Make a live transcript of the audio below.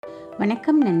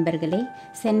வணக்கம் நண்பர்களே.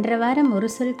 சென்ற வாரம் ஒரு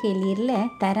சொல் கேளீரில்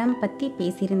தரம் பற்றி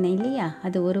பேசியிருந்தேன் இல்லையா?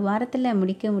 அது ஒரு வாரத்தில்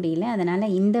முடிக்க முடியல.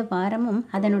 அதனால் இந்த வாரமும்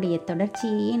அதனுடைய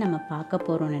தொடர்ச்சியையே நம்ம பார்க்க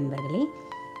போகிறோம் நண்பர்களே.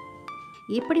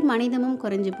 எப்படி மனிதமும்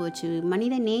குறைஞ்சு போச்சு,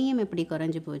 மனித நேயம் எப்படி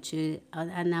குறைஞ்சு போச்சு,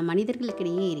 அந்த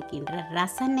மனிதர்களுக்கிடையே இருக்கின்ற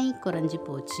ரசனை குறைஞ்சு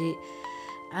போச்சு,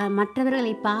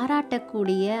 மற்றவர்களை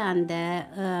பாராட்டக்கூடிய அந்த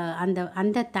அந்த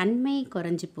அந்த தன்மை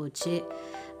குறைஞ்சி போச்சு.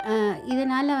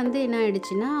 இதனால் என்ன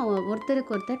ஆயிடுச்சுன்னா,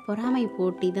 ஒருத்தருக்கு ஒருத்தர் பொறாமை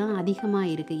போட்டி தான்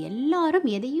அதிகமாக இருக்குது. எல்லாரும்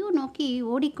எதையோ நோக்கி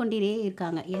ஓடிக்கொண்டே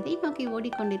இருக்காங்க. எதை நோக்கி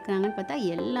ஓடிக்கொண்டிருக்கிறாங்கன்னு பார்த்தா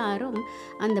எல்லாரும்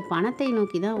அந்த பணத்தை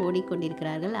நோக்கி தான்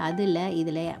ஓடிக்கொண்டிருக்கிறார்கள்.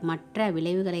 இதில் மற்ற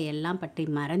விளைவுகளை எல்லாம் பற்றி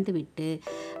மறந்துவிட்டு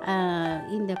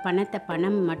இந்த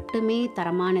பணம் மட்டுமே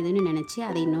தரமானதுன்னு நினச்சி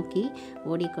அதை நோக்கி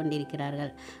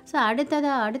ஓடிக்கொண்டிருக்கிறார்கள். ஸோ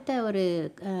அடுத்த ஒரு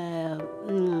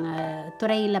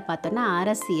துறையில் பார்த்தோன்னா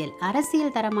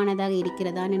அரசியல் தரமானதாக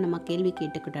இருக்கிறதான்னு நம்ம கேள்வி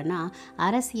கேட்டுக்கிட்டோன்னா,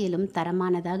 அரசியலும்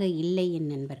தரமானதாக இல்லை என்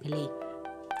நண்பர்களே.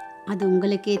 அது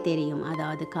உங்களுக்கே தெரியும்.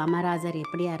 அதாவது காமராஜர்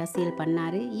எப்படி அரசியல்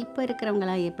பண்ணார், இப்போ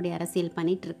இருக்கிறவங்களாம் எப்படி அரசியல்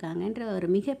பண்ணிகிட்ருக்காங்கன்ற ஒரு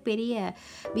மிகப்பெரிய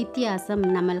வித்தியாசம்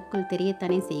நம்மளுக்குள்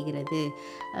தெரியத்தானே செய்கிறது.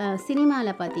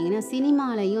 சினிமாவில் பார்த்திங்கன்னா,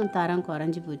 சினிமாலையும் தரம்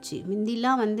குறைஞ்சி போச்சு.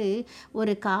 முந்திலாம்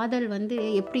ஒரு காதல்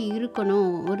எப்படி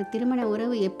இருக்கணும், ஒரு திருமண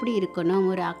உறவு எப்படி இருக்கணும்,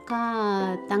 ஒரு அக்கா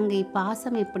தங்கை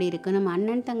பாசம் எப்படி இருக்கணும்,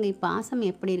 அண்ணன் தங்கை பாசம்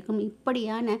எப்படி இருக்கணும்,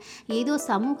 இப்படியான ஏதோ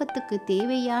சமூகத்துக்கு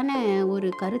தேவையான ஒரு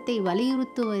கருத்தை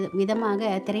வலியுறுத்துவ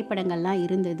விதமாக திரைப்படங்கள்லாம்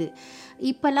இருந்தது.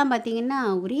 இப்போல்லாம் பார்த்திங்கன்னா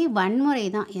ஒரே வன்முறை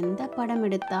தான். எந்த படம்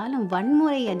எடுத்தாலும்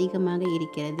வன்முறை அதிகமாக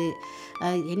இருக்கிறது.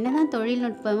 என்னதான்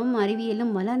தொழில்நுட்பமும்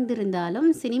அறிவியலும் வளர்ந்திருந்தாலும்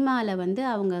சினிமாவில்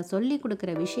அவங்க சொல்லி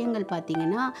கொடுக்குற விஷயங்கள்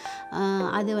பார்த்திங்கன்னா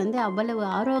அது அவ்வளவு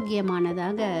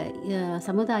ஆரோக்கியமானதாக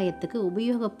சமுதாயத்துக்கு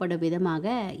உபயோகப்படும்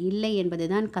விதமாக இல்லை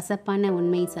என்பதுதான் கசப்பான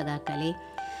உண்மை சகாக்களே.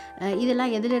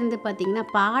 இதெல்லாம் எதிலிருந்து பார்த்திங்கன்னா,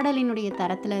 பாடலினுடைய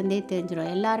தரத்துலேருந்தே தெரிஞ்சிடும்.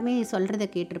 எல்லாருமே சொல்கிறத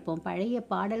கேட்டிருப்போம், பழைய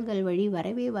பாடல்கள் வழி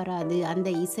வரவே வராது. அந்த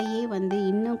இசையே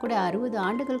இன்னும் கூட 60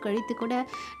 ஆண்டுகள் கழித்து கூட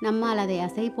நம்மால் அதை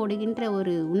அசை போடுகின்ற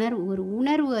ஒரு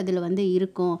உணர்வு அதில்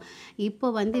இருக்கும். இப்போ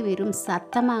வெறும்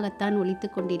சத்தமாகத்தான் ஒலித்து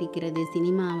கொண்டிருக்கிறது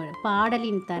சினிமா.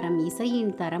 பாடலின் தரம்,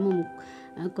 இசையின் தரமும்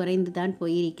குறைந்து தான்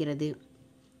போயிருக்கிறது.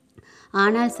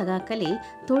 ஆனால் சகாக்களே,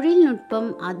 தொழில்நுட்பம்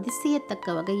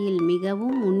அதிசயத்தக்க வகையில்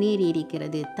மிகவும் முன்னேறி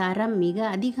இருக்கிறது. தரம் மிக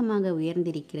அதிகமாக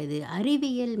உயர்ந்திருக்கிறது.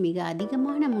 அறிவியல் மிக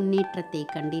அதிகமான முன்னேற்றத்தை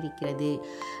கண்டிருக்கிறது.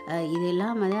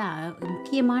 இதெல்லாம்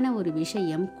முக்கியமான ஒரு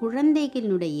விஷயம்,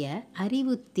 குழந்தைகளுடைய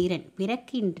அறிவுத்திறன்,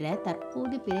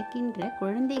 தற்போது பிறக்கின்ற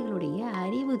குழந்தைகளுடைய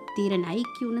அறிவுத்திறன்,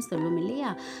 ஐக்கியூன்னு சொல்லும்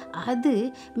இல்லையா, அது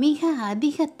மிக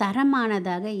அதிக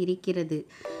தரமானதாக இருக்கிறது.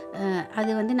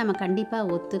 அது நம்ம கண்டிப்பாக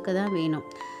ஒத்துக்க தான் வேணும்.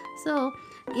 ஸோ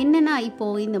என்னென்னா,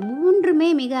 இப்போது இந்த மூன்றுமே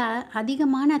மிக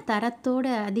அதிகமான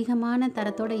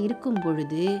தரத்தோடு இருக்கும்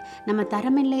பொழுது நம்ம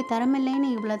தரமில்லைன்னு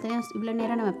இவ்வளோ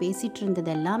நேரம் நம்ம பேசிகிட்டு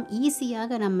இருந்ததெல்லாம்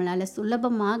ஈஸியாக நம்மளால்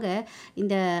சுலபமாக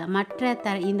இந்த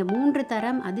மூன்று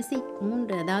தரம்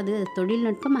அதாவது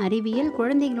தொழில்நுட்பம், அறிவியல்,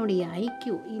 குழந்தைகளுடைய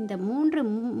ஐக்கியூ, இந்த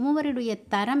மூவருடைய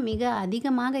தரம் மிக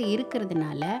அதிகமாக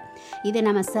இருக்கிறதுனால இதை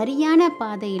நம்ம சரியான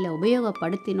பாதையில்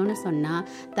உபயோகப்படுத்தினோன்னு சொன்னால்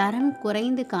தரம்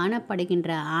குறைந்து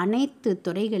காணப்படுகின்ற அனைத்து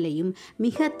துறைகளையும்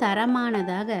மிக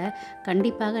தரமானதாக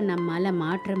கண்டிப்பாக நம்மால்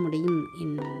மாற்ற முடியும்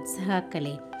என்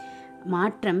சகாக்களே.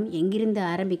 மாற்றம் எங்கிருந்து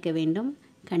ஆரம்பிக்க வேண்டும்?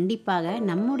 கண்டிப்பாக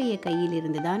நம்முடைய கையில்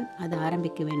இருந்து தான் அது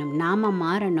ஆரம்பிக்க வேண்டும். நாம்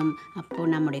மாறணும்.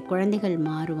 அப்போது நம்முடைய குழந்தைகள்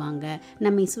மாறுவாங்க,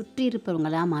 நம்மை சுற்றி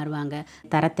இருப்பவங்களாக மாறுவாங்க.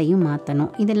 தரத்தையும்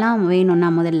மாற்றணும். இதெல்லாம் வேணும்னா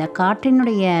முதல்ல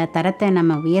காற்றினுடைய தரத்தை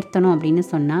நம்ம உயர்த்தணும் அப்படின்னு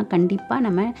சொன்னால் கண்டிப்பாக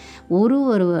நம்ம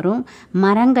ஒருவரும்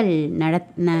மரங்கள்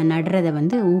நடுறதை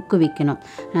ஊக்குவிக்கணும்.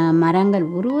 மரங்கள்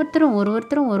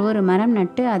ஒருவருத்தரும் ஒரு மரம்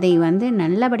நட்டு அதை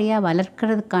நல்லபடியாக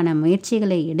வளர்க்கிறதுக்கான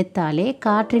முயற்சிகளை எடுத்தாலே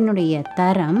காற்றினுடைய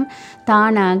தரம்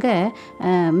தானாக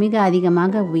மிக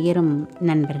அதிகமாக உயரும்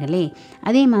நண்பர்களே.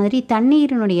 அதே மாதிரி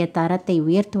தண்ணீரினுடைய தரத்தை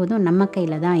உயர்த்துவதும் நம்ம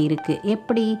கையில் தான் இருக்குது.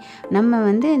 எப்படி நம்ம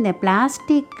இந்த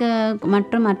பிளாஸ்டிக்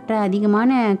மற்றும் மற்ற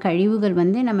அதிகமான கழிவுகள்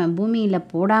நம்ம பூமியில்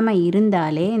போடாமல்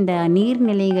இருந்தாலே, இந்த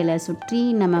நீர்நிலைகளை சுற்றி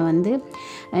நம்ம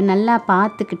நல்லா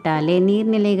பார்த்துக்கிட்டாலே,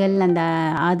 நீர்நிலைகள்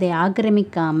அதை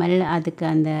ஆக்கிரமிக்காமல் அதுக்கு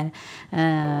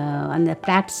அந்த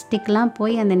பிளாஸ்டிக்லாம்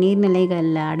போய் அந்த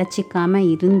நீர்நிலைகளில் அடைச்சிக்காமல்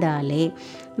இருந்தாலே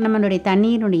நம்மளுடைய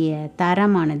தண்ணீருடைய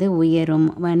தரமானது உயரும்,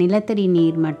 நிலத்தடி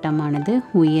நீர் மட்டமானது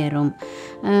உயரும்.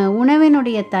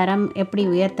 உணவினுடைய தரம் எப்படி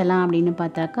உயர்த்தலாம் அப்படின்னு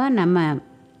பார்த்தாக்கா, நம்ம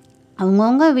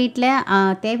அவங்கவுங்க வீட்டில்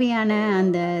தேவையான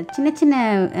அந்த சின்ன சின்ன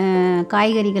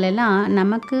காய்கறிகள் எல்லாம்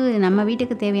நம்ம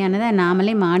வீட்டுக்கு தேவையானதை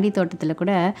நாமளே மாடி தோட்டத்தில்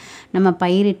கூட நம்ம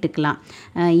பயிரிட்டுக்கலாம்.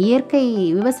 இயற்கை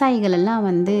விவசாயிகள் எல்லாம்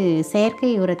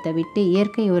செயற்கை உரத்தை விட்டு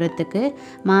இயற்கை உரத்துக்கு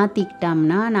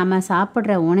மாற்றிக்கிட்டோம்னா நம்ம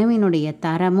சாப்பிட்ற உணவினுடைய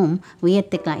தரமும்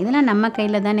உயர்த்திக்கலாம். இதெல்லாம் நம்ம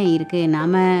கையில் தானே இருக்குது.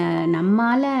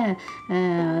 நம்மால்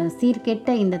சீர்கெட்ட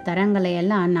இந்த தரங்களை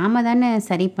எல்லாம் நாம் தானே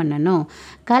சரி பண்ணணும்.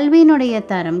 கல்வியினுடைய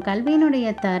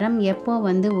தரம் எப்போ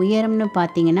உயரும்னு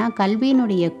பார்த்தீங்கன்னா,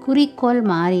 கல்வியினுடைய குறிக்கோள்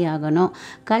மாறி ஆகணும்.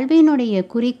 கல்வியினுடைய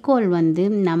குறிக்கோள்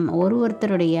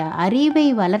ஒருத்தருடைய அறிவை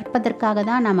வளர்ப்பதற்காக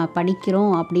தான் நம்ம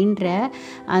படிக்கிறோம் அப்படின்ற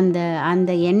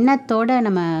அந்த எண்ணத்தோடு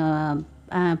நம்ம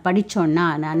படித்தோன்னா,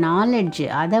 நாலெட்ஜ்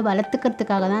அதை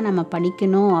வளர்த்துக்கிறதுக்காக தான் நம்ம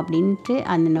படிக்கணும் அப்படின்ட்டு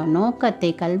அந்த நோக்கத்தை,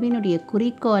 கல்வியினுடைய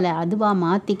குறிக்கோளை அதுவாக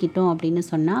மாற்றிக்கிட்டோம் அப்படின்னு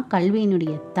சொன்னால்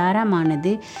கல்வியினுடைய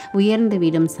தரமானது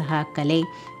உயர்ந்துவிடும் சகாக்களே.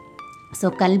 ஸோ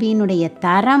கல்வியினுடைய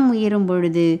தரம் உயரும்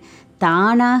பொழுது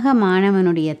தானாக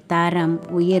மாணவனுடைய தரம்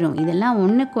உயரும். இதெல்லாம்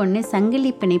ஒன்றுக்கு ஒன்று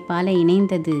சங்கிலி பிணைப்பால்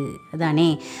இணைந்தது தானே.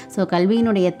 ஸோ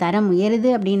கல்வியினுடைய தரம்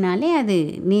உயருது அப்படின்னாலே அது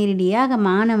நேரடியாக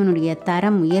மாணவனுடைய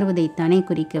தரம் உயர்வதைத்தானே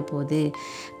குறிக்க போகுது.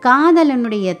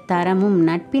 காதலனுடைய தரமும்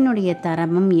நட்பினுடைய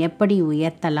தரமும் எப்படி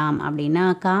உயர்த்தலாம் அப்படின்னா,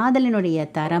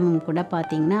 காதலனுடைய தரமும் கூட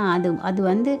பார்த்திங்கன்னா அது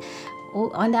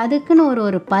அதுக்குன்னு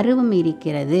ஒரு பருவம்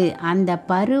இருக்கிறது. அந்த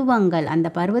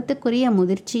பருவத்துக்குரிய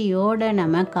முதிர்ச்சியோடு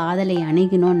நம்ம காதலை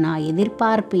அணுகினோன்னா,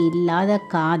 எதிர்பார்ப்பு இல்லாத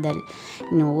காதல்,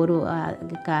 ஒரு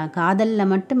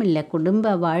காதலில் மட்டும் இல்லை,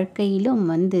 குடும்ப வாழ்க்கையிலும்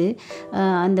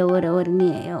அந்த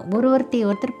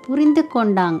ஒருத்தர் புரிந்து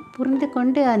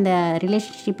கொண்டு அந்த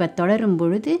ரிலேஷன்ஷிப்பை தொடரும்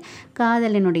பொழுது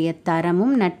காதலினுடைய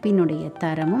தரமும் நட்பினுடைய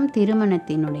தரமும்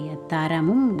திருமணத்தினுடைய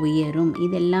தரமும் உயரும்.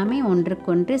 இதெல்லாமே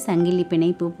ஒன்றுக்கொன்று சங்கிலி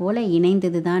பிணைப்பு போல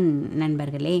இணைந்தது தான்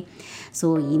நண்பர்களே. ஸோ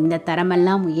இந்த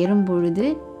தரமெல்லாம் உயரும் பொழுது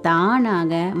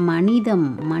தானாக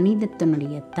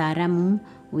மனிதத்தினுடைய தரமும்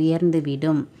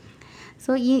உயர்ந்துவிடும்.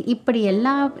 ஸோ இப்படி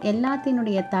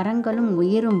எல்லாத்தினுடைய தரங்களும்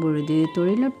உயரும் பொழுது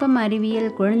தொழில்நுட்பம், அறிவியல்,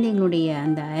 குழந்தைகளுடைய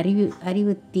அந்த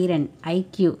அறிவுத்திறன்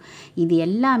ஐக்யூ இது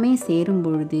எல்லாமே சேரும்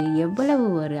பொழுது எவ்வளவு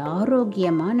ஒரு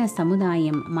ஆரோக்கியமான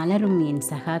சமுதாயம் மலரும் என்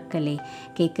சகாக்களே.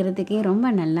 கேட்குறதுக்கே ரொம்ப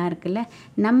நல்லா இருக்குல்ல.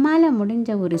 நம்மால்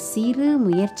முடிஞ்ச ஒரு சிறு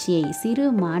முயற்சியை, சிறு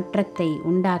மாற்றத்தை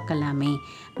உண்டாக்கலாமே.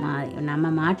 நம்ம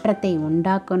மாற்றத்தை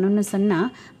உண்டாக்கணும்னு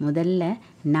சொன்னால் முதல்ல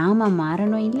நாம்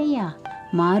மாறணும் இல்லையா?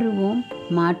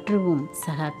 மாற்றுவோம்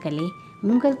சகாக்களே.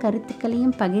 உங்கள்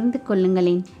கருத்துக்களையும் பகிர்ந்து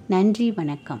கொள்ளுங்களேன். நன்றி,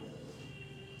 வணக்கம்.